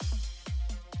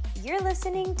You're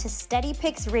listening to Steady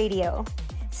Picks Radio.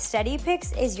 Steady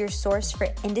Picks is your source for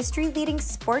industry-leading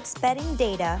sports betting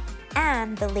data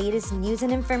and the latest news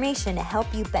and information to help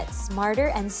you bet smarter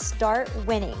and start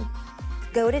winning.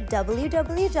 Go to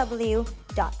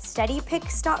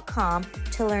www.steadypicks.com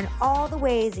to learn all the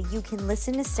ways that you can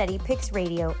listen to Steady Picks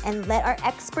Radio and let our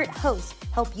expert host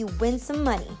help you win some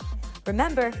money.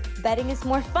 Remember, betting is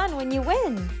more fun when you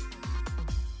win.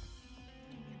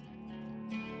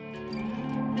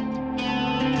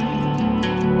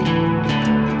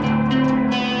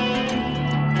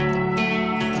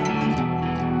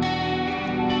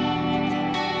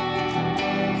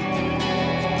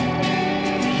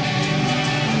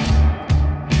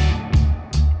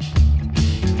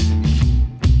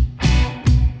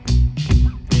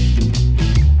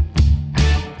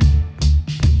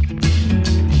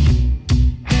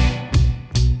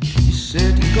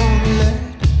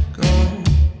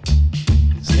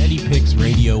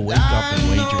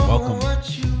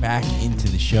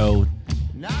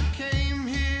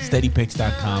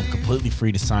 SteadyPicks.com, completely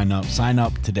free to sign up. Sign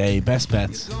up today. Best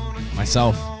bets.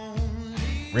 Myself,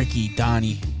 Ricky,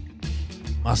 Donnie,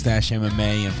 Mustache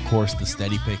MMA, and of course the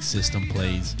Steady Picks system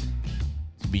plays.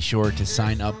 So be sure to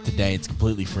sign up today. It's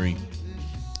completely free.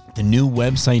 The new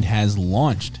website has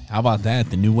launched. How about that?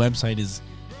 The new website is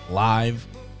live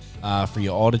for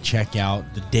you all to check out.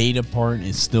 The data part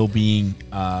is still being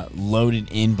loaded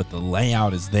in, but the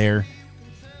layout is there.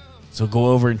 So go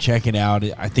over and check it out.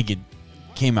 I think it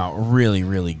came out really,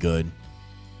 really good.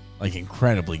 Like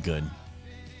incredibly good.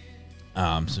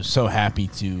 So happy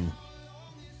to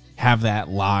have that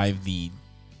live. The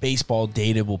baseball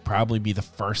data will probably be the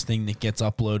first thing that gets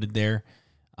uploaded there.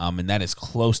 And that is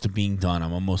close to being done.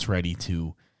 I'm almost ready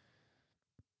to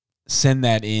send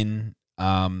that in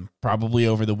probably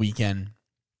over the weekend.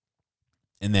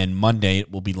 And then Monday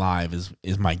it will be live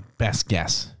is my best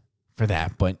guess for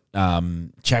that. But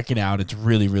check it out. It's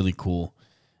really, really cool.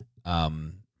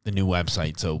 The new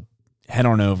website. So head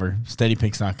on over,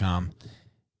 steadypicks.com,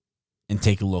 and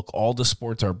take a look. All the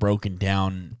sports are broken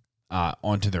down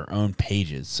onto their own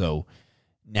pages. So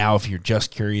now if you're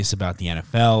just curious about the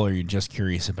NFL or you're just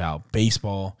curious about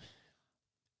baseball,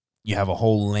 you have a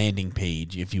whole landing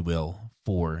page, if you will,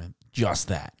 for just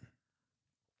that,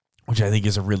 which I think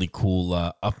is a really cool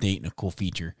update and a cool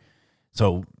feature.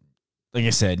 So like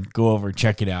I said, go over,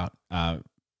 check it out.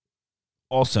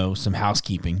 Also, some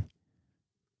housekeeping.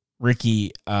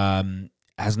 Ricky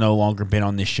has no longer been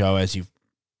on this show, as you've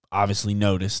obviously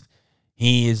noticed.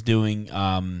 He is doing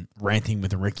Ranting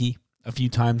with Ricky a few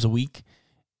times a week,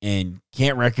 and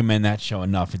can't recommend that show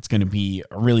enough. It's going to be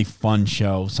a really fun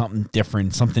show, something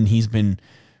different, something he's been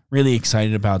really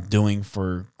excited about doing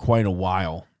for quite a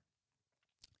while.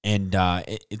 And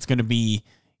it's going to be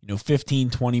 15,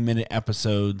 20-minute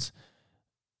episodes,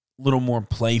 a little more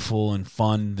playful and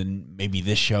fun than maybe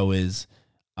this show is.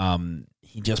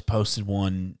 He just posted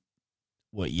one,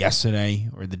 yesterday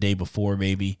or the day before,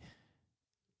 maybe,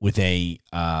 with a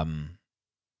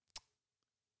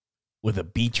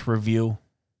beach review.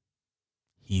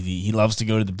 He loves to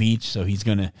go to the beach, so he's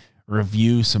going to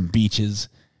review some beaches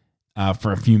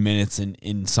for a few minutes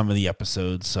in some of the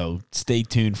episodes. So stay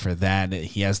tuned for that.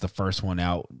 He has the first one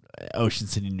out, Ocean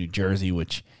City, New Jersey,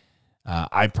 which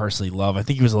I personally love. I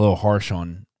think he was a little harsh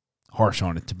on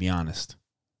it, to be honest.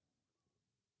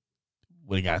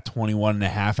 We got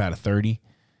 21.5 out of 30.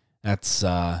 That's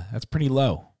pretty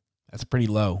low. That's pretty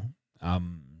low.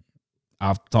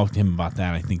 I'll talk to him about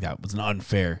that. I think that was an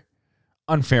unfair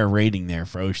rating there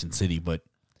for Ocean City, but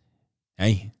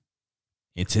hey,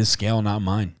 it's his scale, not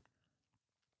mine.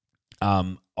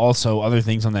 Also, other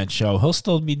things on that show, he'll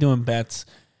still be doing bets.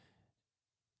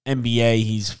 NBA,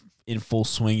 he's in full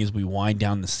swing as we wind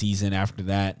down the season. After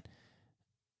that,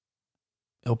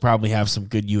 he'll probably have some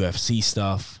good UFC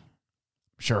stuff.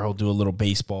 Sure, he'll do a little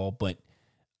baseball, but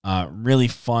really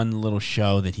fun little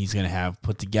show that he's going to have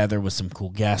put together with some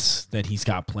cool guests that he's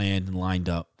got planned and lined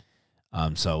up.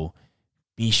 So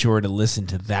be sure to listen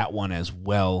to that one as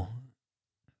well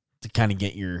to kind of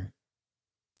get your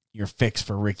fix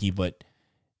for Ricky. But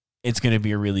it's going to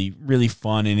be a really, really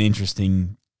fun and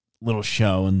interesting little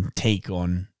show and take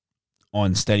on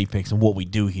Steady Picks and what we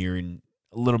do here, and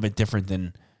a little bit different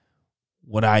than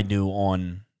what I do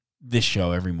on this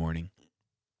show every morning.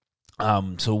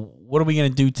 So what are we going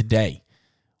to do today?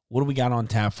 What do we got on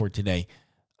tap for today?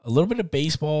 A little bit of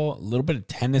baseball, a little bit of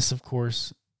tennis, of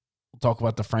course. We'll talk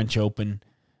about the French Open.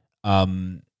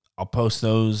 I'll post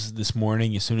those this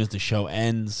morning as soon as the show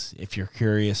ends. If you're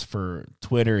curious, for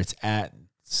Twitter, it's at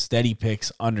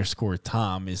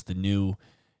SteadyPicks_Tom is the new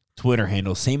Twitter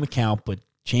handle. Same account, but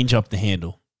change up the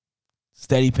handle.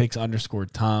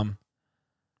 SteadyPicks_Tom.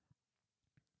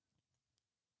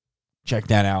 Check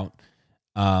that out.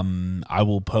 I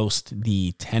will post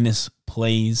the tennis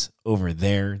plays over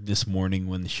there this morning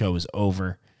when the show is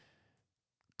over.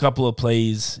 Couple of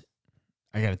plays.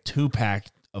 I got a 2-pack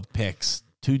of picks,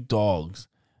 2 dogs.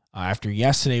 After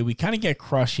yesterday, we kind of get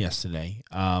crushed yesterday.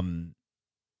 Not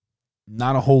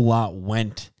a whole lot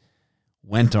went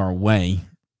our way.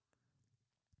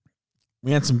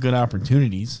 We had some good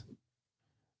opportunities,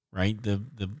 right?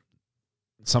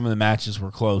 Some of the matches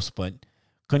were close, but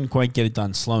couldn't quite get it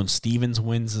done. Sloane Stevens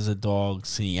wins as a dog.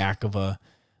 Siniakova,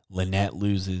 Lynette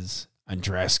loses.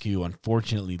 Andreescu,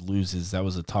 unfortunately, loses. That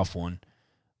was a tough one.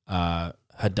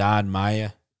 Haddad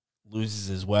Maya loses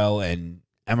as well, and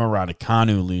Emma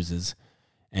Raducanu loses.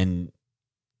 And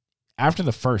after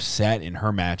the first set in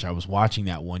her match, I was watching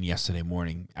that one yesterday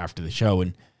morning after the show,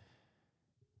 and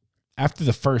after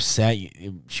the first set,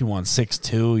 she won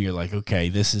 6-2. You're like, okay,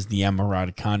 this is the Emma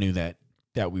Raducanu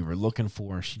that we were looking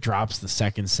for. She drops the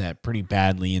second set pretty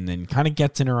badly and then kind of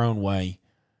gets in her own way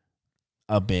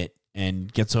a bit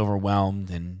and gets overwhelmed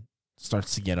and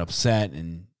starts to get upset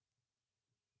and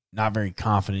not very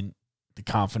confident. The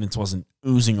confidence wasn't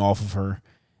oozing off of her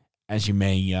as you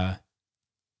may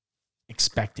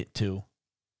expect it to.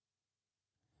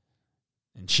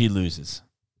 And she loses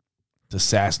to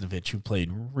Sasnovich, who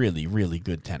played really, really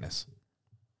good tennis.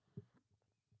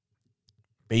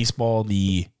 Baseball,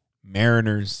 the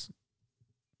Mariners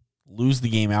lose the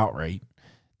game outright.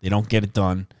 They don't get it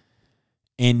done.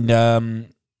 And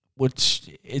which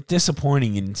is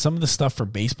disappointing. And some of the stuff for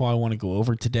baseball I want to go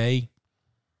over today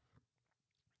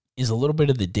is a little bit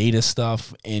of the data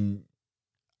stuff. And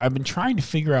I've been trying to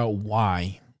figure out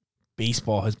why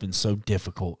baseball has been so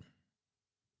difficult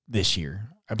this year.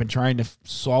 I've been trying to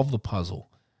solve the puzzle.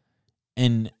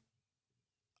 And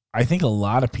I think a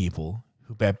lot of people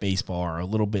who bet baseball are a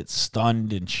little bit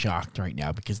stunned and shocked right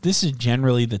now because this is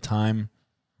generally the time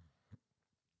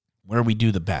where we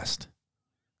do the best,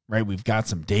 right? We've got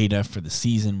some data for the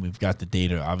season. We've got the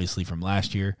data, obviously, from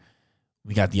last year.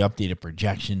 We got the updated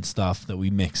projection stuff that we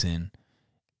mix in.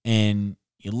 And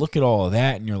you look at all of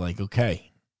that and you're like,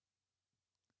 okay,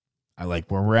 I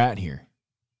like where we're at here.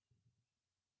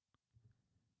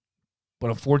 But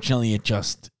unfortunately, it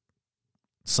just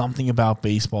something about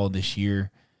baseball this year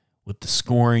with the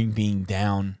scoring being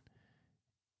down,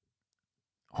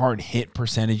 hard hit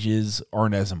percentages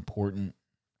aren't as important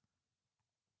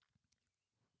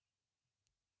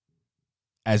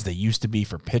as they used to be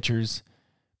for pitchers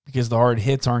because the hard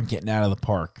hits aren't getting out of the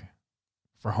park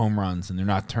for home runs and they're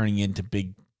not turning into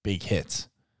big hits.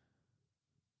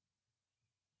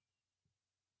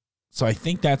 So I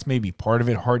think that's maybe part of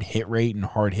it. Hard hit rate and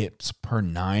hard hits per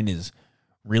 9 is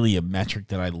really a metric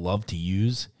that I love to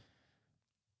use.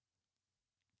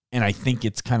 And I think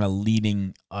it's kind of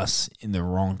leading us in the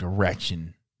wrong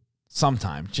direction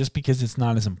sometimes just because it's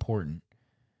not as important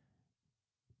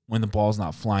when the ball's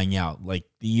not flying out. Like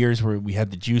the years where we had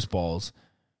the juice balls,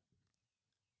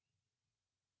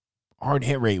 hard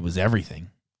hit rate was everything,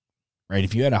 right?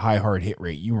 If you had a high hard hit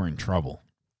rate, you were in trouble.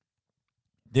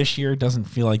 This year, it doesn't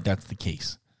feel like that's the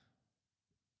case.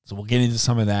 So we'll get into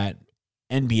some of that.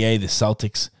 NBA, the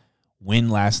Celtics win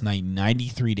last night,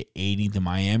 93-80. The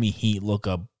Miami Heat look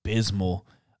abysmal.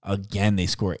 Again, they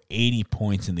score 80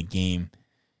 points in the game.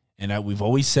 And we've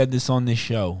always said this on this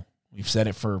show. We've said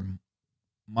it for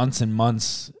months and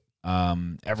months,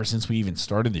 ever since we even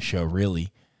started the show, really,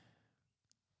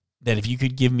 that if you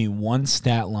could give me one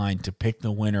stat line to pick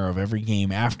the winner of every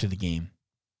game after the game,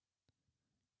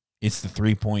 it's the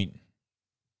 3-point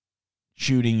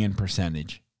shooting and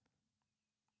percentage.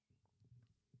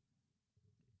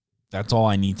 That's all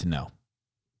I need to know.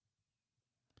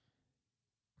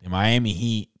 The Miami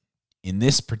Heat, in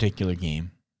this particular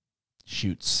game,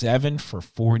 shoot 7 for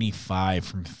 45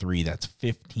 from 3. That's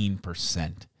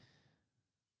 15%.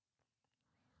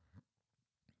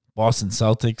 Boston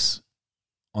Celtics,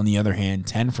 on the other hand,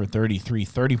 10 for 33,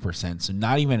 30%. So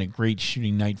not even a great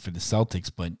shooting night for the Celtics,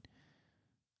 but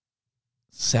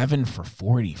 7 for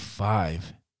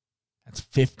 45. That's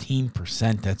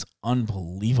 15%. That's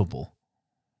unbelievable.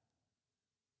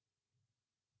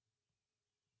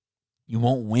 You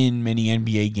won't win many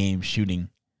NBA games shooting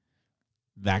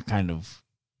at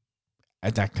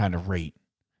that kind of rate.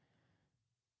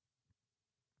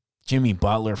 Jimmy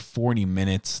Butler, 40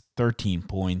 minutes, 13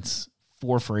 points,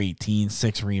 4 for 18,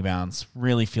 6 rebounds.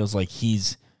 Really feels like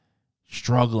he's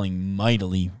struggling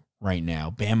mightily right now.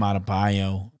 Bam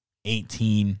Adebayo,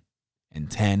 18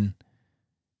 and 10.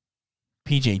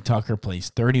 PJ Tucker plays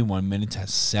 31 minutes,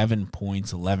 has 7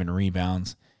 points, 11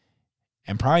 rebounds.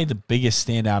 And probably the biggest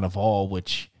standout of all,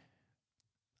 which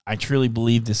I truly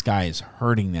believe this guy is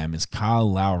hurting them, is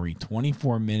Kyle Lowry.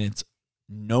 24 minutes,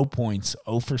 no points,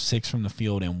 0 for 6 from the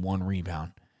field, and 1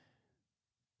 rebound.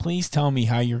 Please tell me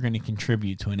how you're going to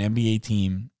contribute to an NBA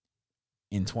team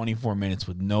in 24 minutes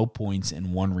with no points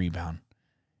and 1 rebound.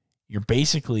 You're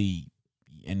basically,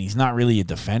 and he's not really a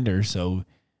defender, so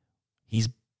he's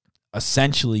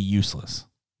essentially useless.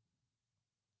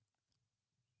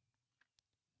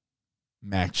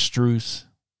 Max Strus,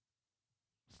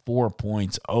 4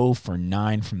 points, 0 for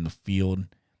 9 from the field,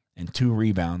 and 2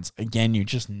 rebounds. Again, you're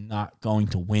just not going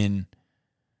to win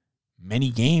many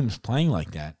games playing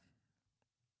like that.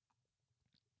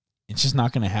 It's just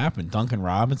not going to happen. Duncan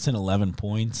Robinson, 11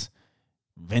 points.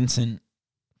 Vincent,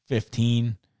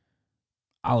 15.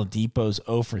 Oladipo's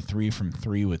 0 for 3 from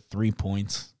 3 with 3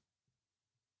 points.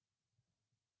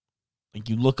 Like,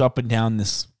 you look up and down the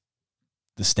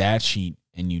stat sheet,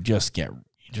 and you're just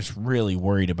really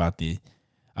worried about the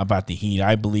Heat.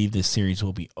 I believe this series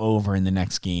will be over in the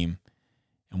next game,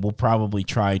 and we'll probably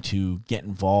try to get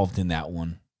involved in that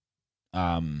one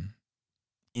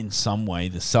in some way.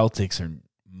 The Celtics are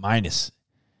minus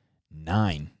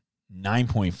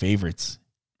 9-point favorites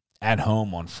at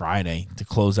home on Friday to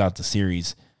close out the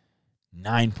series.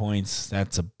 9 points,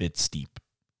 that's a bit steep.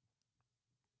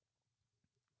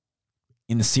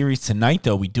 In the series tonight,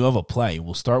 though, we do have a play.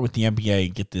 We'll start with the NBA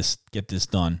and get this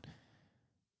done.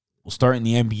 We'll start in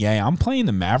the NBA. I'm playing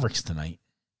the Mavericks tonight.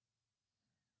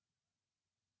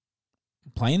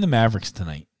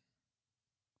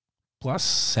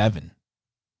 +7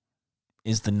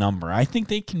 is the number. I think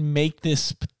they can make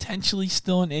this potentially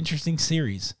still an interesting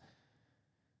series.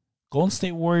 Golden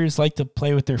State Warriors like to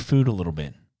play with their food a little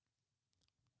bit.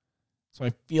 So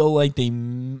I feel like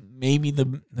maybe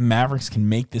the Mavericks can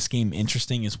make this game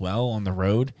interesting as well on the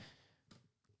road.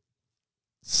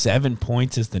 7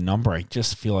 points is the number. I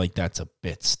just feel like that's a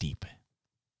bit steep.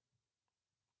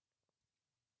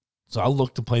 So I'll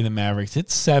look to play the Mavericks.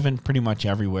 It's 7 pretty much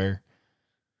everywhere.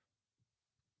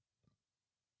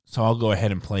 So I'll go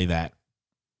ahead and play that.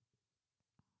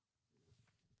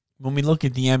 When we look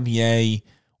at the NBA,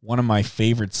 one of my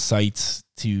favorite sites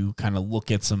to kind of look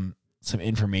at some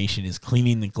information is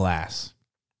Cleaning the Glass.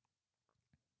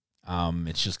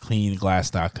 It's just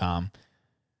cleaningtheglass.com.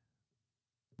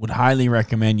 Would highly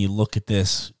recommend you look at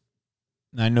this.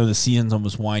 I know the season's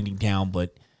almost winding down,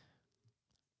 but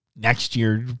next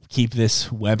year, keep this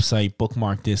website,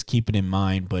 bookmark this, keep it in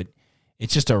mind. But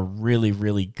it's just a really,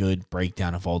 really good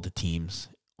breakdown of all the teams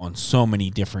on so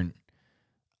many different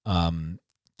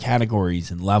categories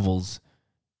and levels.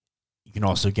 You can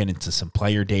also get into some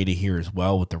player data here as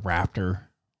well with the Raptor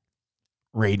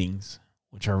ratings,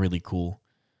 which are really cool.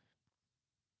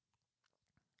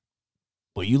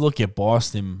 But you look at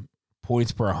Boston,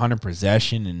 points per 100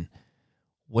 possession, and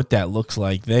what that looks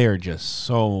like, they are just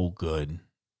so good.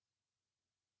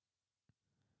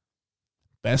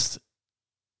 Best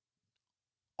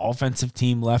offensive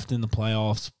team left in the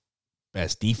playoffs.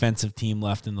 Best defensive team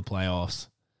left in the playoffs.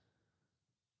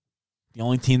 The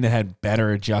only team that had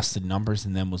better adjusted numbers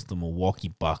than them was the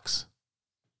Milwaukee Bucks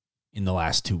in the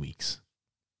last 2 weeks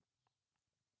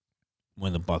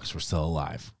when the Bucks were still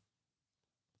alive.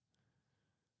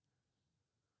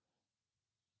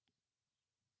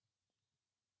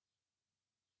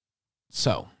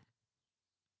 So,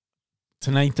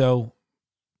 tonight, though,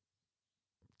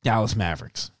 Dallas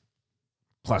Mavericks,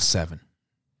 +7.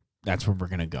 That's where we're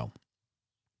going to go.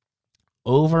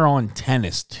 Over on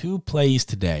tennis, 2 plays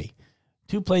today.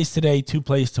 2 plays today, 2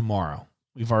 plays tomorrow.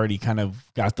 We've already kind of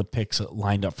got the picks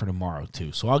lined up for tomorrow,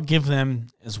 too. So I'll give them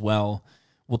as well.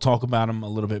 We'll talk about them a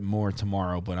little bit more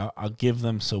tomorrow, but I'll give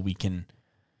them so we can,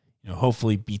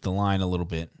 hopefully beat the line a little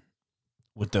bit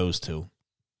with those 2.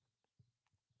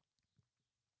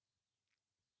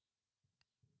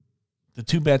 The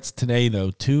 2 bets today,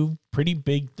 though, 2 pretty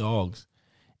big dogs.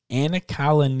 Anna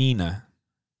Kalinina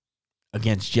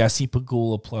against Jessie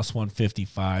Pegula,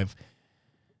 +155.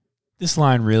 This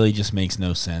line really just makes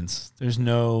no sense. There's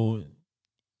no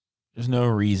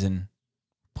reason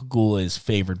Pegula is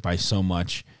favored by so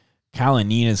much.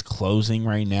 Kalinina is closing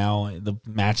right now. The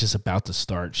match is about to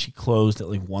start. She closed at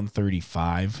like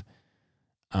 135.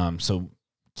 So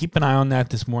keep an eye on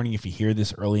that this morning. If you hear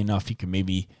this early enough, you can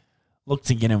maybe look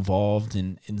to get involved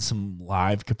in some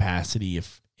live capacity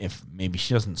if maybe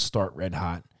she doesn't start red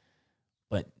hot.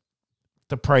 But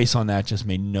the price on that just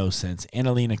made no sense.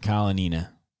 Annalena Kalinina,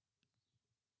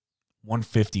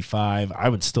 155. I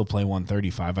would still play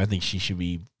 135. I think it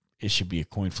should be a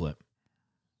coin flip.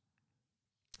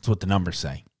 That's what the numbers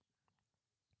say.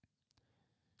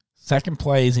 Second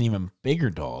play is an even bigger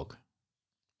dog.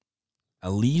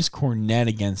 Elise Cornet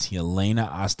against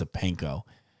Yelena Ostapenko.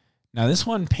 Now, this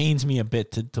one pains me a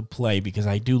bit to play because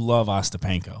I do love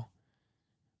Ostapenko.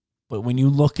 But when you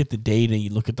look at the data, you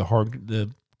look at the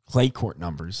clay court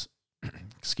numbers,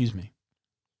 excuse me,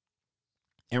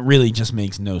 it really just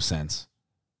makes no sense.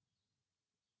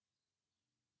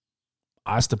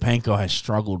 Ostapenko has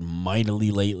struggled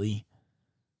mightily lately.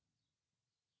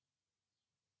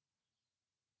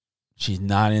 She's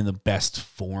not in the best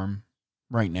form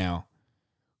right now.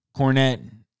 Cornet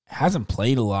hasn't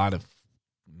played a lot of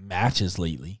matches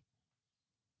lately,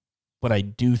 but I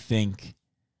do think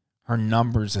her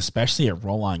numbers, especially at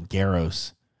Roland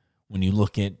Garros, when you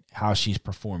look at how she's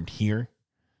performed here,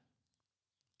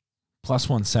 plus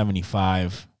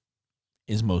 175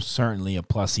 is most certainly a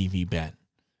plus EV bet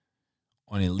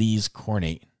on Elise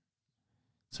Cornet.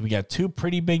 So we got two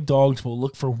pretty big dogs. We'll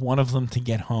look for one of them to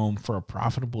get home for a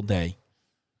profitable day.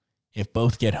 If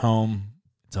both get home,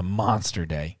 it's a monster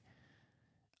day.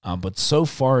 But so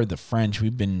far, the French,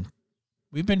 we've been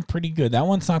pretty good. That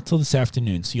one's not till this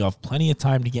afternoon, so you have plenty of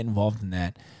time to get involved in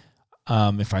that.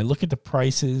 If I look at the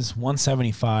prices,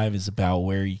 175 is about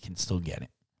where you can still get it.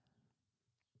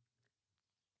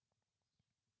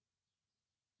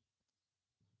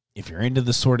 If you're into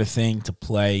the sort of thing to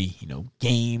play,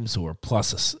 games or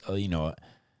plus a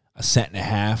set and a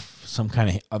half, some kind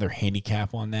of other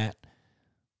handicap on that,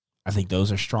 I think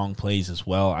those are strong plays as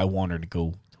well. I want her to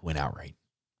go to win outright.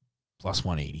 Plus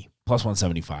 180, plus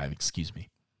 175, excuse me.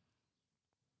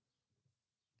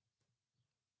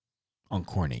 On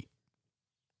Cornet.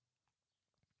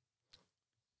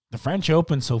 The French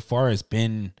Open so far has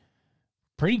been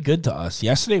pretty good to us.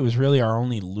 Yesterday was really our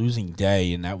only losing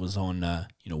day, and that was on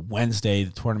Wednesday.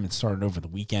 The tournament started over the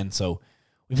weekend, so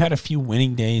we've had a few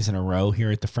winning days in a row here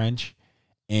at the French,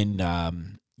 and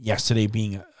yesterday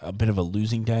being a bit of a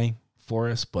losing day for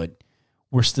us, but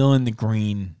we're still in the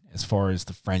green as far as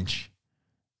the French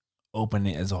Open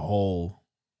as a whole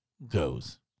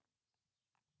goes.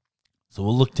 So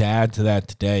we'll look to add to that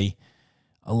today.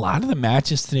 A lot of the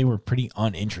matches today were pretty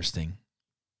uninteresting.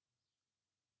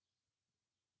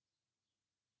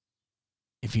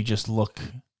 If you just look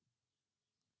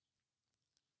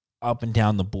up and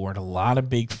down the board, a lot of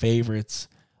big favorites,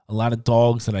 a lot of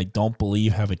dogs that I don't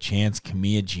believe have a chance.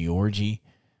 Camilla Giorgi,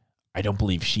 I don't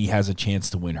believe she has a chance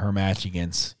to win her match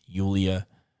against Yulia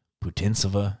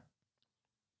Putintseva.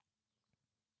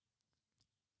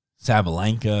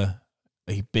 Sabalenka,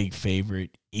 a big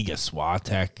favorite. Iga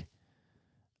Swiatek,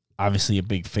 obviously a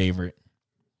big favorite.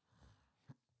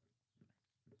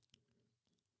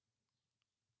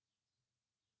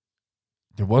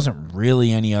 There wasn't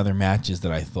really any other matches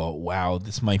that I thought, wow,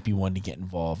 this might be one to get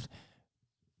involved.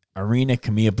 Arina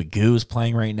Camilla Begu is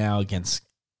playing right now against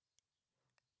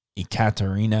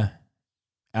Ekaterina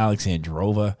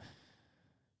Alexandrova.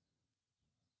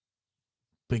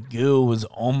 Begu was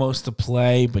almost a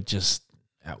play, but just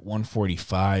at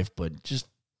 145, but just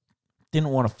didn't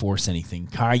want to force anything.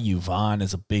 Kai Yuvan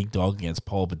is a big dog against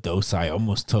Paul Badosa. I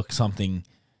almost took something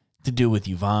to do with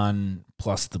Yuvan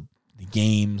plus the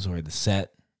games or the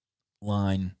set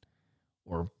line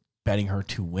or betting her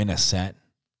to win a set.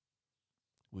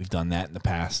 We've done that in the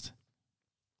past.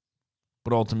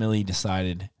 But ultimately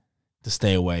decided to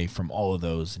stay away from all of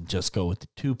those and just go with the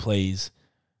two plays.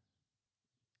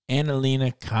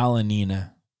 Annalena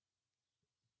Kalinina,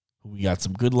 who we got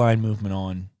some good line movement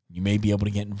on. You may be able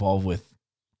to get involved with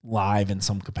live in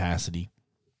some capacity.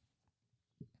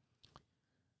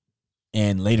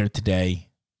 And later today,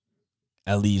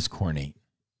 Elise Cornet,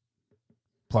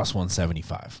 plus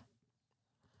 175.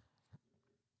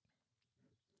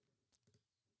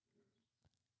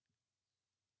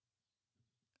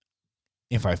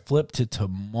 If I flip to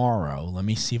tomorrow, let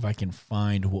me see if I can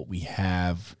find what we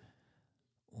have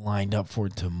lined up for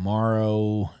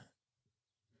tomorrow.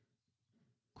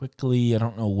 Quickly, I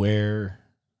don't know where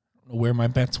my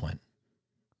bets went.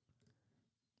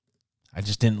 I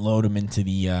just didn't load them into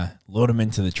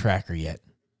the tracker yet.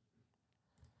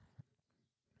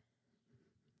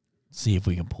 See if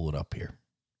we can pull it up here.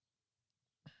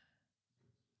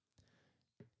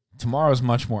 Tomorrow's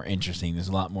much more interesting. There's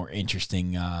a lot more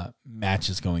interesting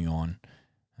matches going on.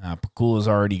 Pegula's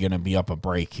already going to be up a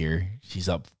break here. She's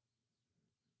up,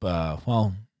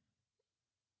 Kalinina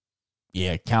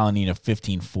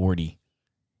 1540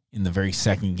 in the very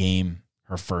second game,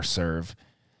 her first serve.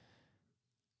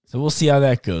 So we'll see how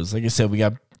that goes. Like I said, we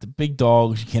got the big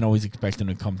dogs. You can't always expect them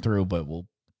to come through, but we'll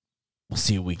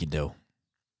see what we can do.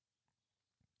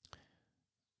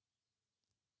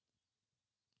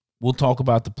 We'll talk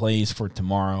about the plays for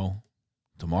tomorrow,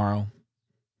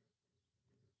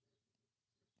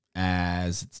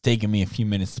 as it's taken me a few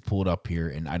minutes to pull it up here,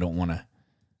 and I don't want to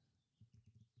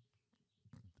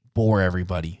bore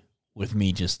everybody with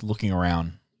me just looking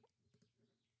around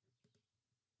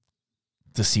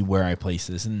to see where I place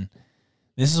this. And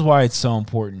this is why it's so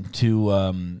important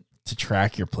to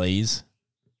track your plays.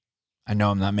 I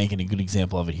know I'm not making a good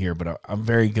example of it here, but I'm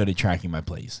very good at tracking my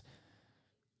plays.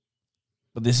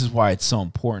 But this is why it's so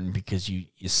important, because you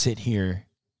sit here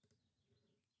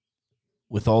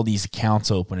with all these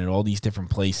accounts open at all these different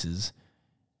places,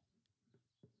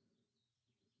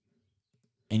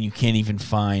 and you can't even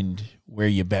find where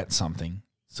you bet something.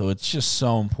 So it's just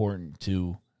so important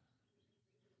to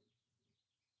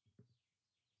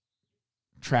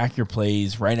track your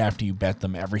plays right after you bet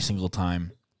them every single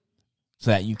time,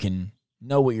 so that you can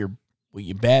know what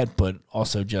you bet, but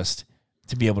also just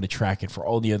to be able to track it for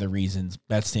all the other reasons.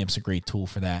 BetStamp's a great tool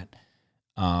for that.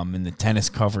 And the tennis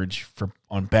coverage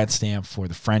on BetStamp for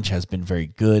the French has been very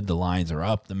good. The lines are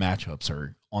up. The matchups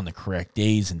are on the correct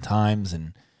days and times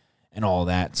and all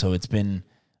that. So it's been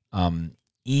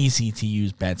easy to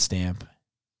use BetStamp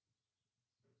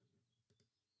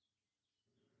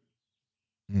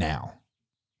now.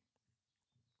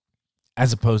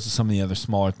 As opposed to some of the other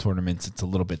smaller tournaments, it's a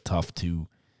little bit tough to,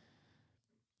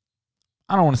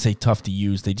 I don't want to say tough to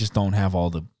use. They just don't have all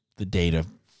the data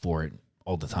for it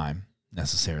all the time,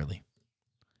 necessarily.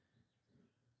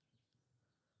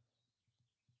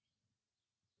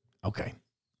 Okay.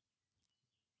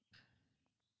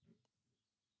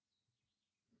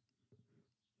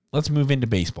 Let's move into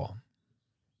baseball.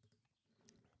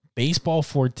 Baseball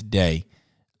for today.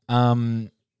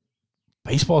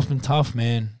 Baseball's been tough,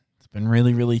 man. It's been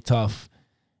really, really tough.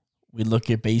 We look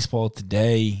at baseball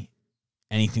today.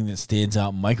 Anything that stands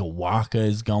out, Michael Wacha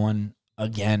is going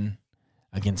again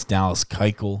against Dallas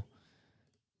Keuchel.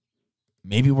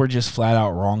 Maybe we're just flat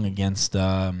out wrong against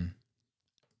Wacha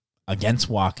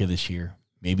this year.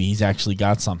 Maybe he's actually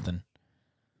got something.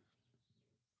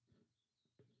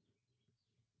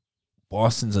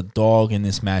 Boston's a dog in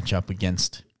this matchup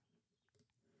against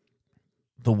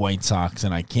the White Sox,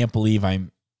 and I can't believe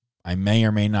I may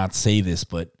or may not say this,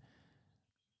 but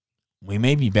we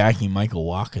may be backing Michael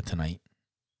Wacha tonight.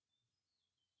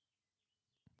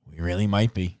 We really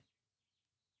might be.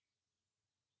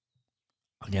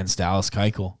 Against Dallas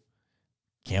Keuchel.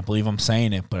 Can't believe I'm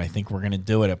saying it, but I think we're going to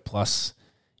do it at plus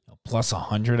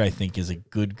 100, I think, is a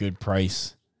good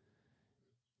price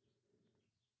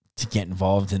to get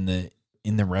involved in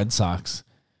the Red Sox.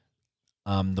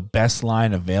 The best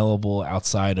line available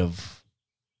outside of,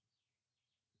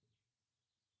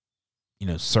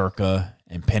 Circa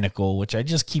and Pinnacle, which I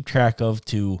just keep track of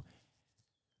to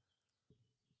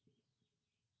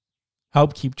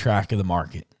help keep track of the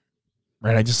market,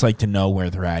 right? I just like to know where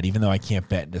they're at, even though I can't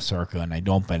bet into Circa and I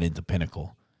don't bet into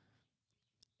Pinnacle.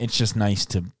 It's just nice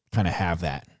to kind of have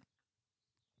that.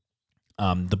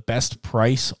 The best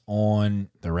price on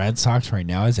the Red Sox right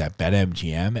now is at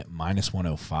BetMGM at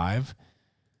 -105.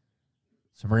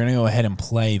 So we're going to go ahead and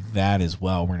play that as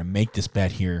well. We're going to make this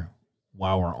bet here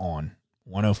while we're on.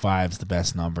 105 is the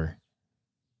best number.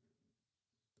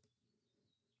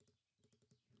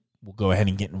 We'll go ahead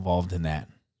and get involved in that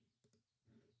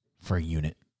for a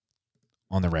unit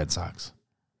on the Red Sox.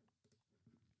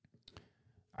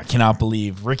 I cannot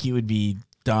believe Ricky would be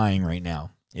dying right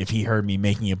now if he heard me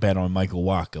making a bet on Michael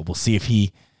Wacha. We'll see if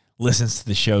he listens to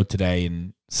the show today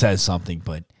and says something,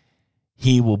 but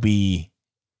he will be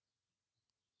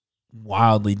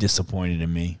wildly disappointed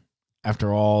in me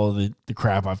after all the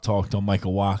crap I've talked on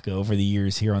Michael Wacha over the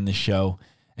years here on this show.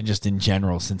 And just in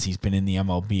general, since he's been in the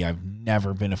MLB, I've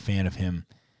never been a fan of him.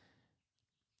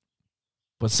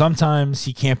 But sometimes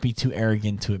he can't be too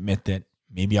arrogant to admit that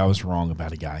maybe I was wrong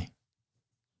about a guy.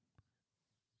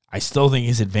 I still think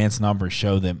his advanced numbers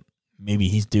show that maybe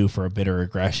he's due for a bit of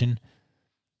regression.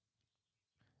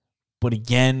 But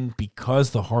again,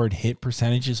 because the hard hit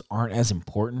percentages aren't as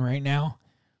important right now,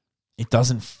 it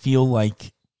doesn't feel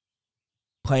like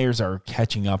players are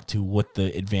catching up to what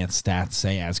the advanced stats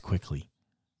say as quickly.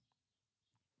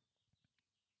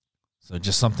 So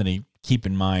just something to keep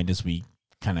in mind as we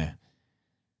kind of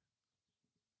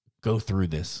go through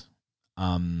this.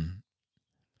 So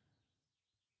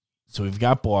we've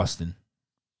got Boston.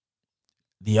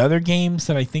 The other games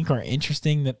that I think are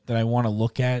interesting that I want to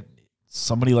look at,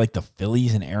 somebody like the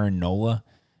Phillies and Aaron Nola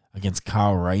against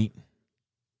Kyle Wright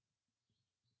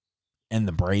and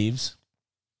the Braves.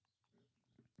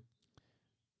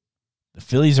 The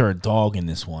Phillies are a dog in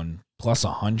this one. Plus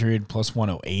 100, plus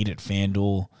 108 at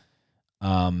FanDuel.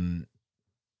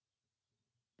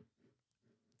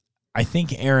 I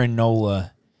think Aaron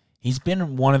Nola, he's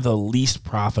been one of the least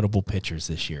profitable pitchers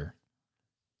this year.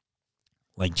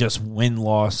 Like just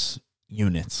win-loss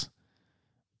units.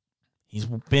 He's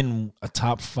been a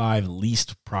top 5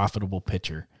 least profitable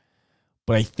pitcher.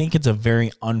 But I think it's a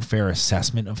very unfair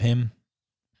assessment of him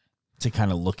to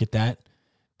kind of look at that,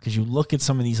 because you look at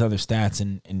some of these other stats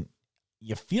and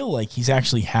you feel like he's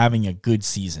actually having a good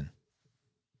season,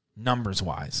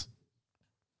 numbers-wise.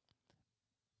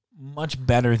 Much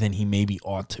better than he maybe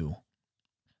ought to.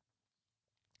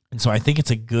 And so I think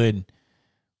it's a good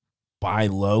buy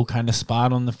low kind of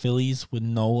spot on the Phillies with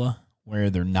Nola, where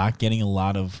they're not getting a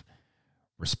lot of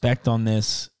respect on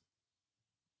this.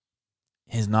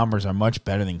 His numbers are much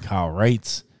better than Kyle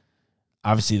Wright's.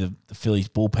 Obviously, the Phillies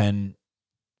bullpen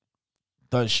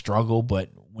does struggle, but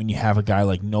when you have a guy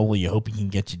like Nola, you hope he can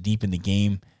get you deep in the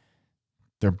game.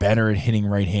 They're better at hitting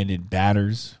right-handed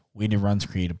batters. Weighted runs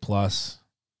created plus.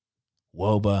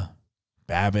 WOBA,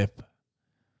 BABIP.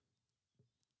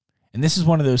 And this is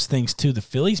one of those things, too. The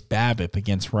Phillies' BABIP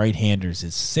against right-handers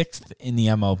is 6th in the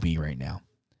MLB right now.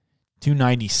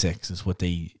 296 is what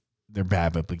their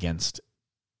BABIP against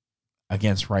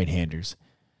right-handers.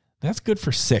 That's good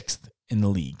for 6th in the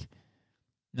league.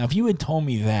 Now, if you had told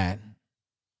me that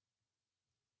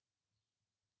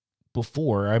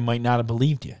before, I might not have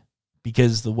believed you,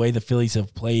 because the way the Phillies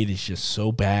have played is just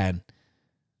so bad.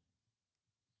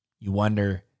 You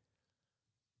wonder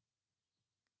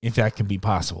if that can be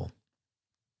possible.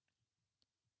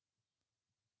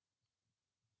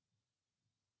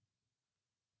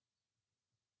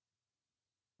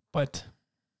 But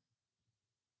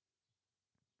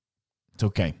it's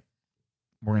okay.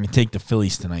 We're going to take the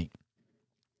Phillies tonight.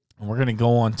 And we're going to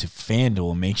go on to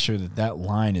FanDuel and make sure that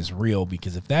line is real,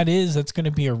 because if that is, that's going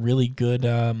to be a really good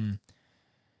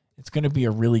it's going to be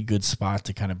a really good spot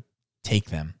to kind of take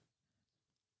them.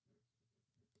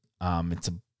 It's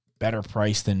a better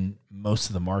price than most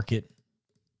of the market.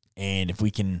 And if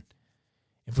we can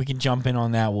jump in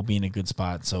on that, we'll be in a good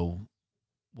spot. So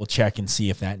we'll check and see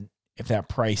if that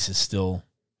price is still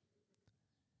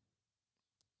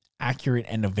accurate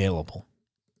and available.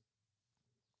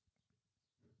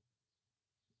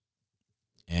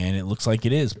 And it looks like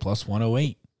it is, plus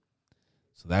 108.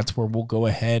 So that's where we'll go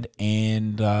ahead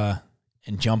and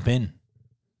jump in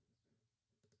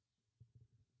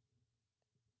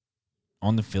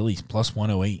on the Phillies, plus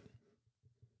 108.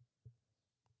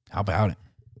 How about it?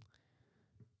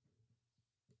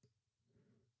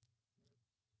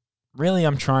 Really,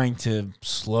 I'm trying to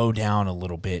slow down a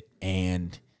little bit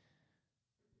and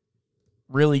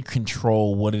really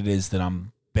control what it is that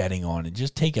I'm betting on and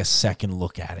just take a second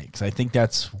look at it, because I think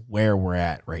that's where we're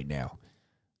at right now.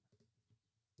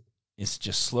 It's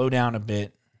just slow down a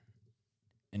bit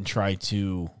and try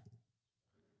to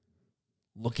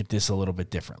look at this a little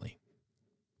bit differently.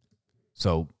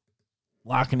 So,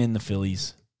 locking in the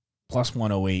Phillies, plus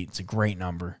 108. It's a great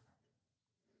number.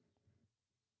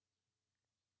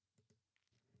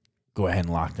 Go ahead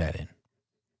and lock that in.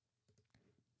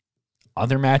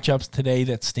 Other matchups today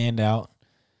that stand out,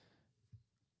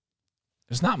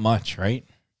 there's not much, right?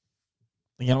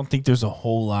 Like, I don't think there's a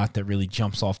whole lot that really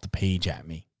jumps off the page at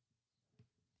me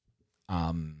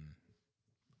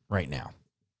right now.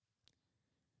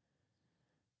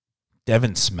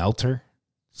 Devin Smeltzer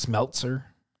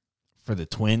for the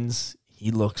Twins.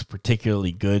 He looks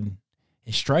particularly good.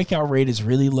 His strikeout rate is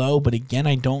really low, but again,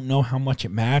 I don't know how much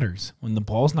it matters. When the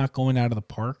ball's not going out of the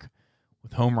park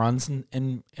with home runs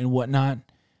and whatnot,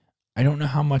 I don't know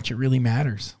how much it really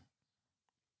matters.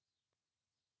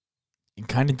 It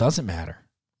kind of doesn't matter.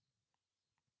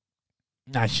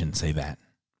 I shouldn't say that.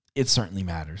 It certainly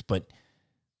matters, but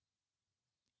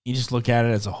you just look at it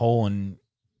as a whole, and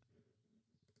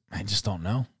I just don't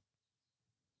know.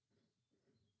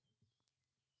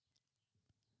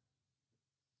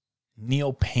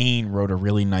 Neil Payne wrote a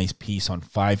really nice piece on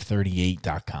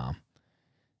 538.com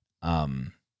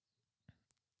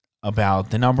about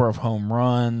the number of home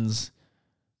runs,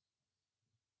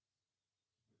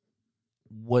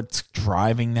 what's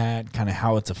driving that, kind of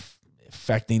how it's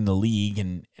affecting the league,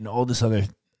 and all this other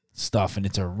stuff. And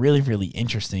it's a really, really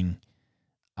interesting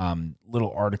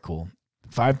little article.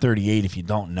 538, if you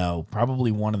don't know,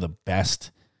 probably one of the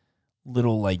best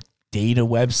little like data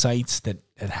websites that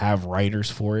have writers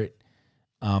for it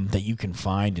that you can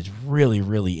find. Is really,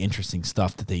 really interesting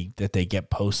stuff that they get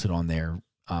posted on there.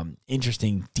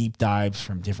 Interesting deep dives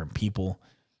from different people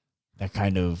that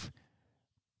kind of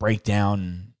break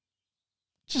down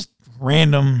just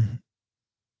random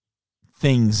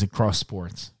things across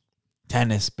sports.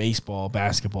 Tennis, baseball,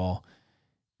 basketball.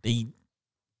 They,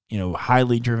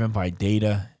 highly driven by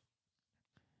data.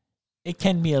 It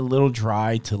can be a little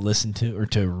dry to listen to or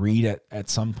to read at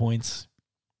some points,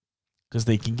 because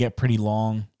they can get pretty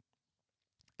long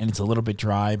and it's a little bit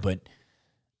dry, but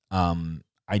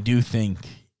I I do think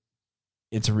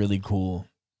it's a really cool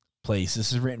place.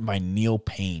 This is written by Neil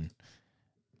Payne.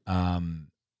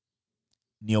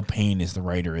 Neil Payne is the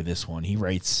writer of this one. He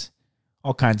writes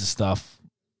all kinds of stuff.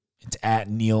 It's at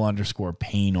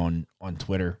Neil_Payne on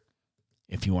Twitter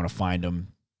if you want to find him.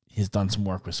 He's done some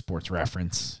work with Sports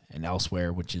Reference and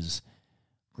elsewhere, which is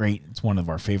great. It's one of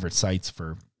our favorite sites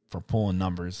for pulling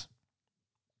numbers.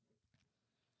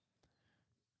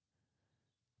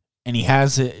 And he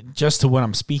has it just to what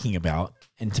I'm speaking about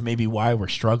and to maybe why we're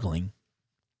struggling.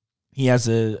 He has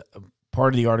a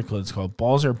part of the article that's called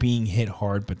 "Balls Are Being Hit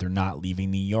Hard, but They're Not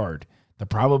Leaving the Yard. The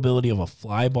probability of a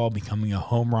fly ball becoming a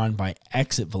home run by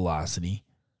exit velocity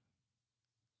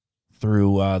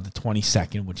through the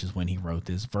 22nd, which is when he wrote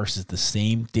this, versus the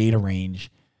same data range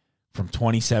from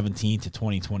 2017 to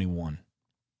 2021.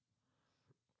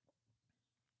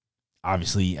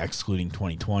 Obviously, excluding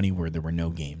 2020, where there were no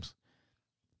games.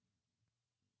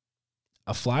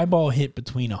 A fly ball hit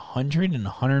between 100 and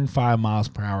 105 miles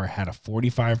per hour had a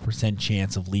 45%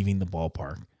 chance of leaving the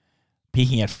ballpark,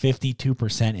 peaking at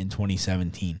 52% in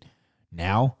 2017.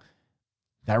 Now,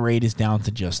 that rate is down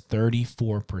to just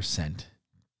 34%.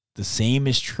 The same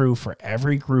is true for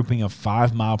every grouping of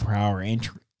 5 mile per hour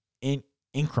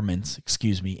increments,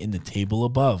 in the table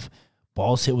above.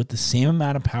 Balls hit with the same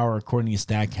amount of power, according to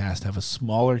StatCast, have a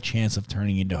smaller chance of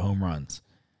turning into home runs,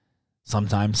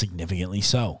 sometimes significantly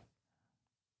so.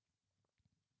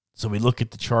 So we look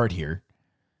at the chart here,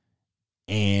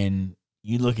 and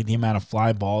you look at the amount of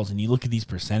fly balls, and you look at these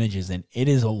percentages, and it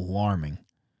is alarming.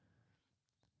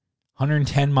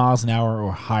 110 miles an hour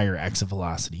or higher exit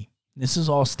velocity. This is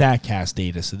all StatCast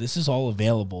data, so this is all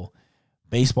available.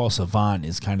 Baseball Savant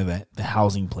is kind of the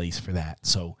housing place for that.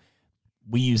 So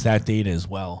we use that data as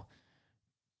well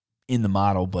in the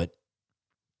model, but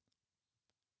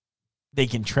they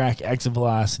can track exit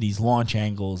velocities, launch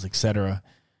angles, etc.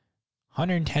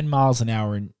 110 miles an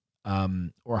hour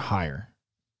or higher.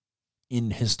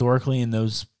 Historically, in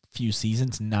those few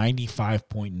seasons,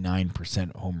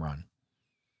 95.9% home run.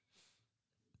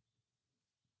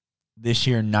 This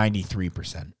year,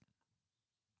 93%.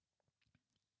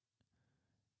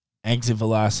 Exit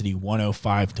velocity,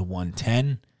 105 to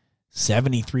 110.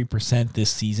 73%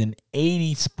 this season.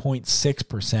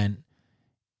 80.6%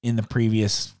 in the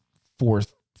previous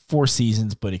four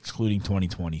seasons, but excluding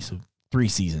 2020. So 3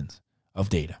 seasons of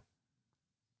data.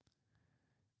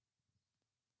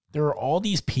 There are all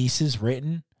these pieces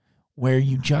written where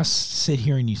you just sit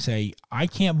here and you say, I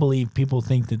can't believe people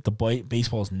think that the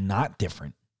baseball is not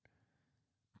different.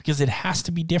 Because it has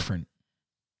to be different.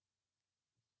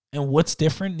 And what's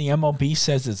different? The MLB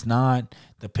says it's not.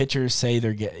 The pitchers say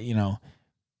they're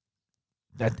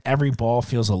that every ball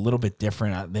feels a little bit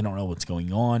different. They don't know what's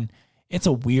going on. It's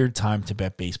a weird time to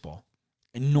bet baseball.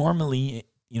 And normally,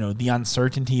 the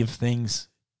uncertainty of things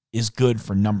is good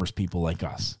for numbers people like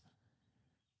us.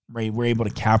 Right? We're able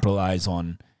to capitalize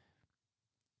on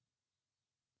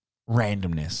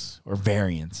randomness or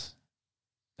variance.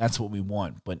 That's what we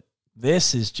want. But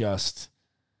this is just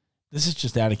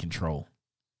out of control.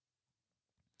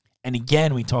 And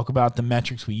again, we talk about the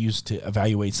metrics we use to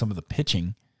evaluate some of the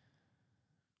pitching.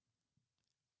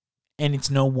 And it's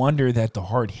no wonder that the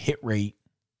hard hit rate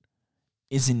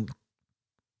isn't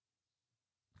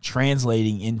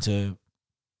translating into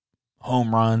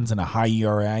home runs and a high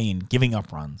ERA and giving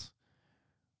up runs.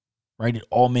 Right? It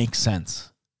all makes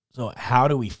sense. So how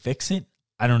do we fix it?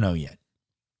 I don't know yet.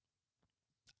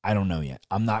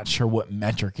 I'm not sure what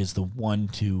metric is the one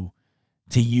to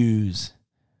use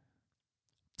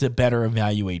to better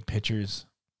evaluate pitchers.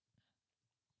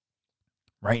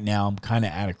 Right now, I'm kind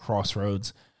of at a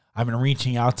crossroads. I've been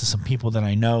reaching out to some people that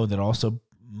I know that also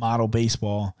model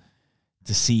baseball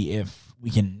to see if we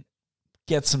can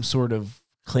get some sort of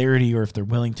clarity or if they're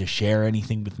willing to share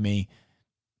anything with me.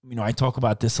 I talk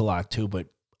about this a lot too, but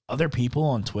other people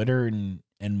on Twitter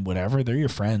and whatever, they're your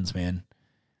friends, man.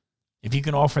 If you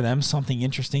can offer them something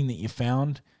interesting that you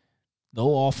found, they'll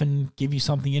often give you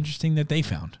something interesting that they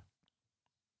found.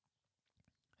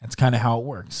 That's kind of how it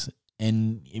works.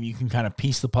 And if you can kind of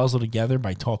piece the puzzle together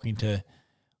by talking to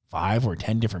 5 or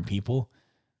 10 different people,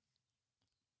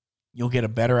 you'll get a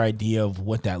better idea of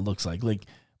what that looks like. Like,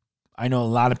 I know a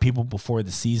lot of people before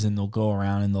the season, they'll go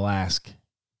around and they'll ask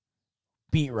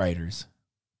beat writers,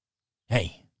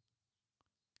 hey,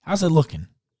 how's it looking?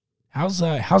 How's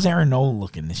Aaron Nola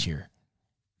looking this year?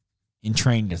 In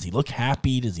training, does he look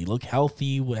happy? Does he look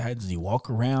healthy? Does he walk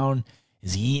around?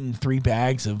 Is he eating 3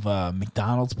 bags of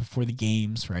McDonald's before the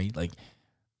games, right? Like,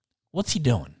 what's he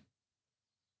doing?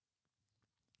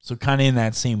 So kind of in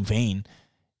that same vein,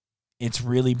 it's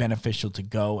really beneficial to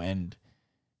go and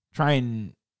try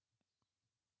and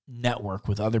network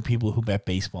with other people who bet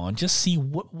baseball and just see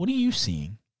what are you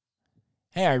seeing?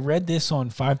 Hey, I read this on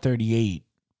 538.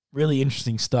 Really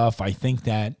interesting stuff. I think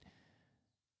that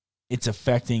it's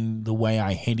affecting the way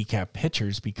I handicap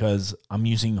pitchers because I'm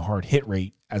using hard hit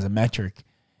rate as a metric,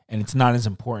 and it's not as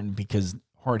important because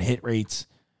hard hit rates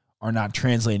are not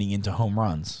translating into home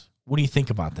runs. What do you think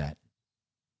about that?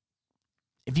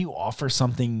 If you offer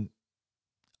something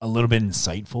a little bit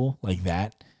insightful like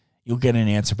that, you'll get an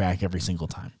answer back every single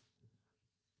time.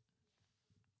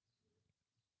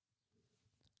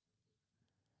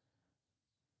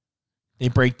 They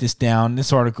break this down.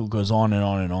 This article goes on and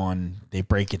on and on. They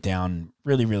break it down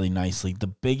really, really nicely. The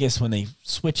biggest, when they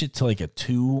switch it to like a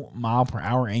 2 mile per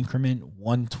hour increment,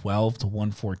 112 to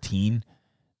 114,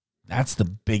 that's the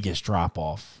biggest drop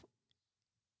off.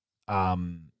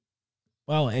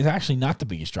 Well, it's actually not the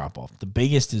biggest drop off. The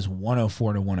biggest is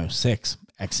 104 to 106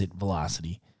 exit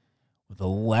velocity with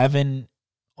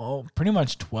pretty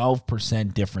much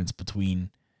 12% difference between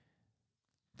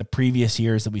the previous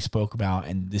years that we spoke about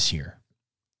and this year.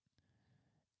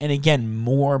 And again,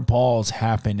 more balls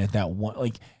happen at that one.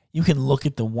 Like, you can look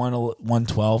at the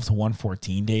 112 to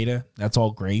 114 data. That's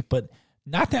all great, but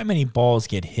not that many balls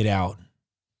get hit out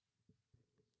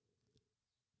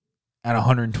at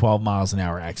 112 miles an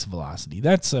hour exit velocity.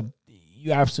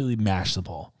 You absolutely mash the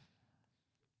ball.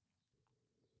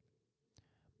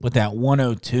 But that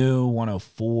 102,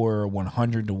 104,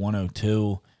 100 to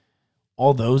 102,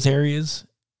 all those areas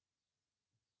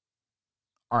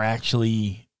are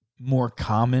actually more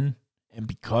common, and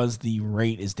because the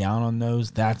rate is down on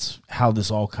those, that's how this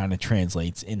all kind of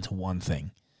translates into one thing.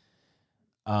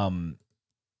 So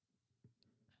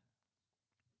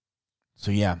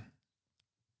yeah,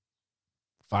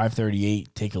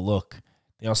 538, take a look.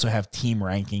 They also have team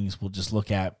rankings we'll just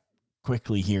look at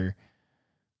quickly here.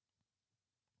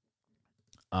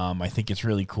 I think it's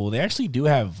really cool. They actually do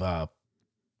have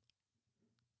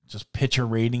just pitcher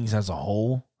ratings as a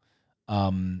whole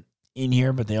in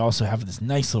here, but they also have this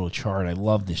nice little chart. I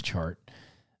love this chart.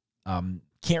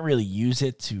 Can't really use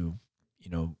it to,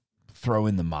 throw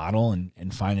in the model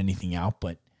and find anything out,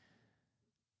 but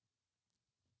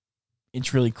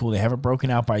it's really cool. They have it broken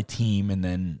out by team, and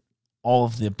then all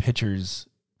of the pitchers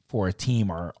for a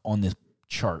team are on this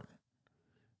chart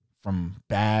from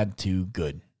bad to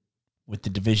good with the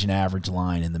division average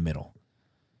line in the middle.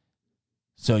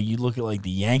 So you look at like the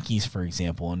Yankees, for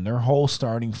example, and their whole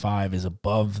starting five is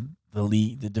above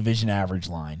the division average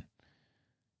line.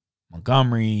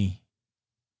 Montgomery,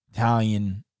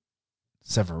 Italian,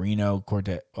 Severino,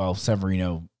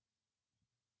 Severino,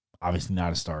 obviously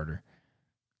not a starter,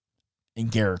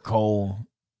 and Garrett Cole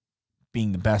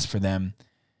being the best for them.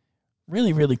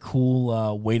 Really, really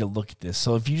cool way to look at this.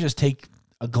 So if you just take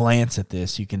a glance at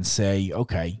this, you can say,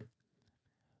 okay,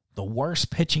 the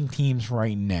worst pitching teams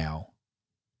right now,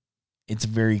 it's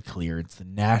very clear. It's the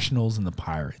Nationals and the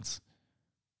Pirates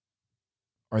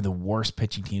are the worst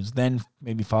pitching teams, then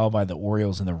maybe followed by the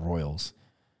Orioles and the Royals.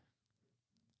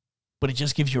 But it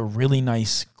just gives you a really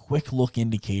nice, quick look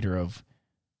indicator of,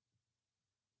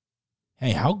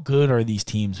 hey, how good are these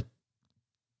teams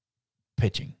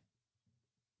pitching?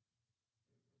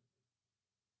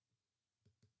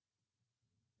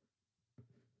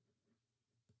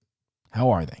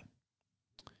 How are they?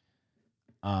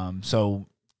 So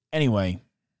anyway,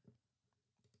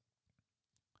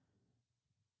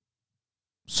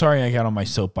 sorry I got on my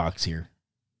soapbox here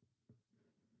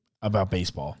about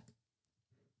baseball.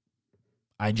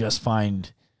 I just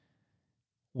find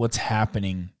what's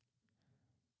happening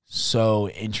so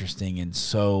interesting and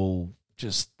so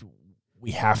just,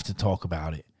 we have to talk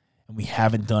about it. And we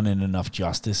haven't done it enough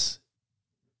justice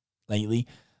lately.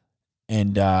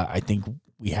 And I think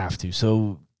we have to.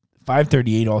 So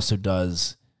 538 also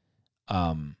does,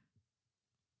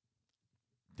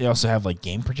 they also have like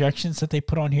game projections that they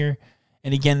put on here.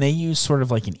 And again, they use sort of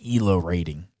like an ELO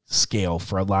rating scale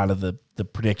for a lot of the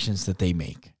predictions that they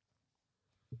make.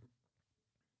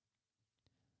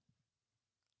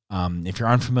 If you're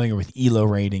unfamiliar with ELO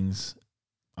ratings,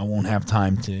 I won't have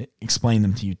time to explain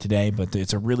them to you today, but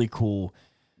it's a really cool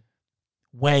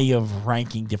way of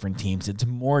ranking different teams. It's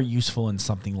more useful in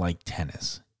something like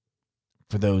tennis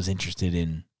for those interested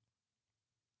in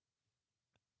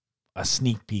a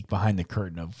sneak peek behind the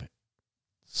curtain of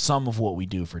some of what we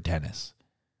do for tennis.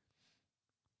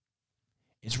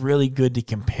 It's really good to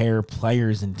compare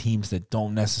players and teams that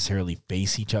don't necessarily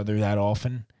face each other that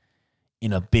often.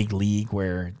 In a big league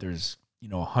where there's,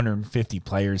 150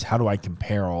 players, how do I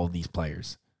compare all of these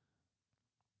players?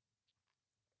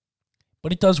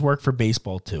 But it does work for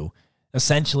baseball too.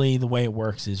 Essentially, the way it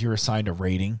works is you're assigned a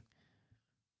rating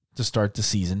to start the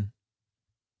season.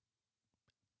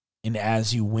 And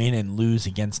as you win and lose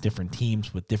against different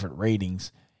teams with different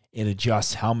ratings, it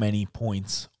adjusts how many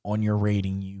points on your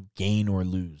rating you gain or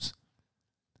lose.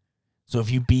 So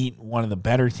if you beat one of the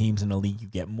better teams in the league, you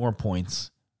get more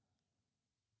points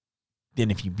than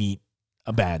if you beat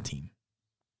a bad team.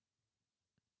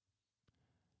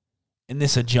 And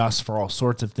this adjusts for all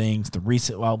sorts of things. The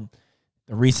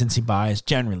recency bias,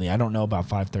 generally, I don't know about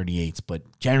 538s, but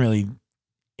generally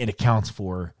it accounts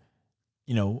for,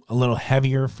 a little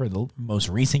heavier for the most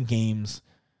recent games,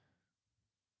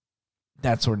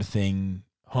 that sort of thing,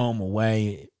 home,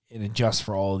 away. It adjusts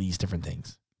for all these different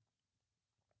things.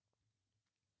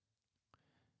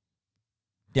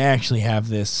 They actually have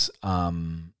this,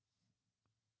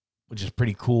 which is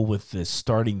pretty cool, with the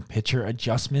starting pitcher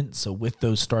adjustment. So with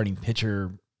those starting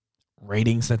pitcher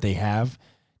ratings that they have,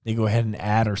 they go ahead and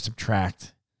add or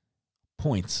subtract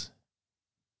points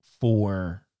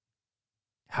for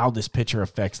how this pitcher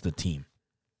affects the team.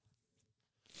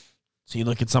 So you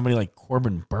look at somebody like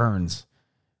Corbin Burns,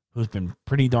 who's been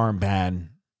pretty darn bad.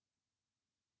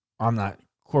 I'm not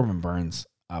Corbin Burns,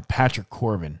 Patrick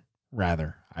Corbin,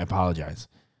 rather. I apologize.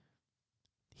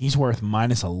 He's worth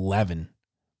 -11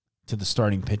 to the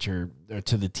starting pitcher, or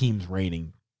to the team's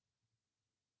rating.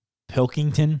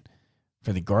 Pilkington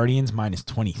for the Guardians,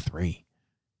 -23.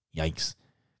 Yikes.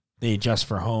 They adjust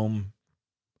for home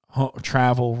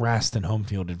travel, rest, and home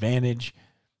field advantage.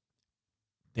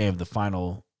 They have the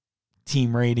final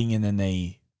team rating, and then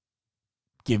they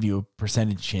give you a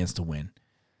percentage chance to win.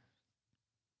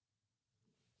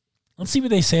 Let's see what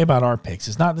they say about our picks.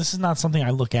 This is not something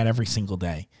I look at every single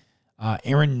day.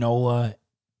 Aaron Nola,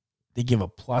 they give a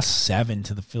 +7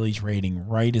 to the Phillies rating.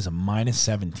 Wright is a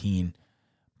 -17.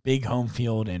 Big home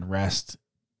field and rest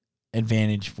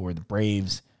advantage for the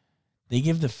Braves. They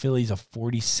give the Phillies a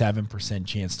 47%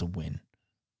 chance to win.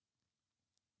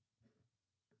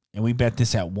 And we bet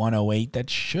this at 108. That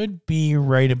should be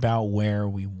right about where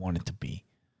we want it to be.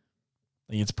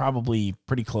 It's probably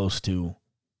pretty close to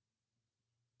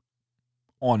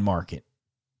on market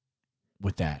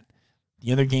with that.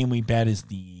 The other game we bet is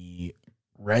the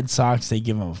Red Sox. They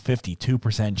give them a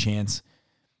 52% chance.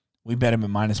 We bet them at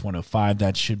 -105.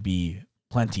 That should be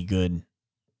plenty good,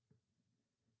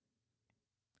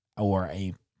 or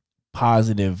a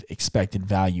positive expected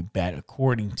value bet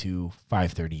according to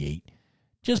 538.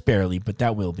 Just barely, but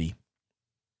that will be.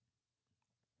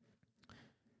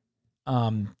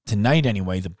 Tonight,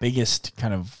 anyway, the biggest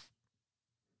kind of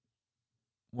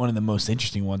one of the most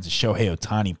interesting ones is Shohei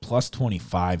Ohtani,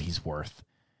 +25 he's worth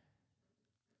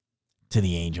to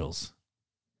the Angels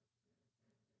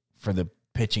for the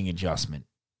pitching adjustment.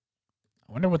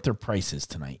 I wonder what their price is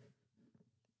tonight.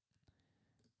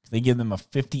 They give them a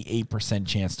 58%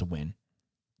 chance to win.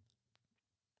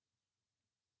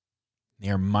 They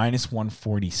are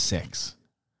 -146.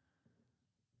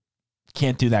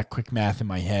 Can't do that quick math in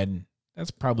my head.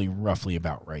 That's probably roughly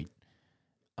about right.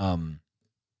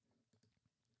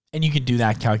 And you can do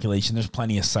that calculation. There's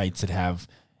plenty of sites that have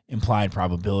implied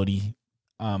probability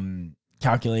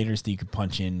calculators that you could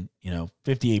punch in,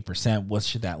 58%.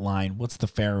 What's the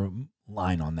fair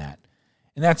line on that?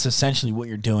 And that's essentially what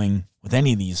you're doing with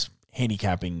any of these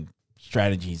handicapping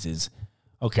strategies is,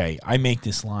 okay, I make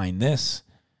this line this.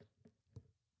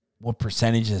 What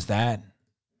percentage is that?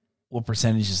 What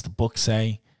percentage does the book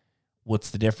say?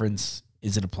 What's the difference?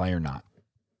 Is it a play or not?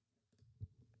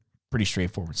 Pretty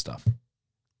straightforward stuff.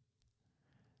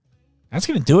 That's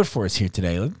going to do it for us here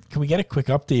today. Can we get a quick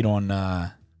update on,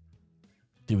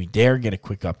 do we dare get a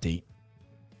quick update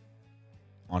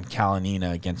on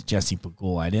Kalinina against Jesse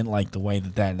Pegula? I didn't like the way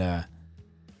that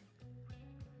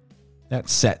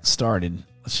set started.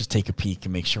 Let's just take a peek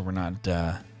and make sure we're not...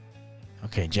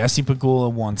 Okay, Jesse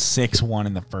Pegula won 6-1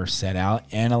 in the first set out.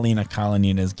 Annalena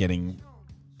Kalinina is getting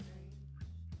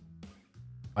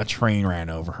a train ran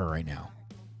over her right now.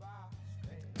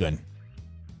 Good.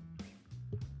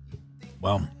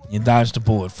 Well, you dodged a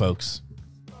bullet, folks.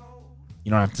 You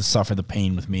don't have to suffer the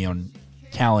pain with me on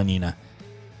Kalinina.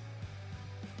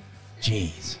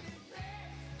 Jeez.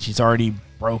 She's already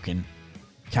broken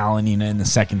Kalinina in the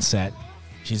second set.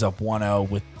 She's up 1-0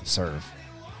 with the serve.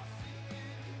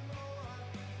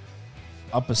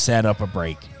 Up a set, up a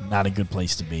break. Not a good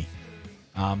place to be.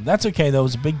 That's okay, though.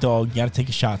 It's a big dog. You got to take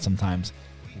a shot sometimes.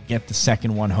 We'll get the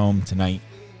second one home tonight.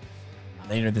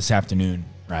 Later this afternoon,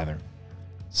 rather.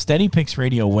 Steady Picks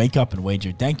Radio, wake up and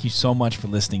wager. Thank you so much for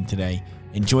listening today.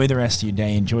 Enjoy the rest of your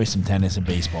day. Enjoy some tennis and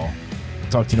baseball.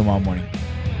 Talk to you tomorrow morning.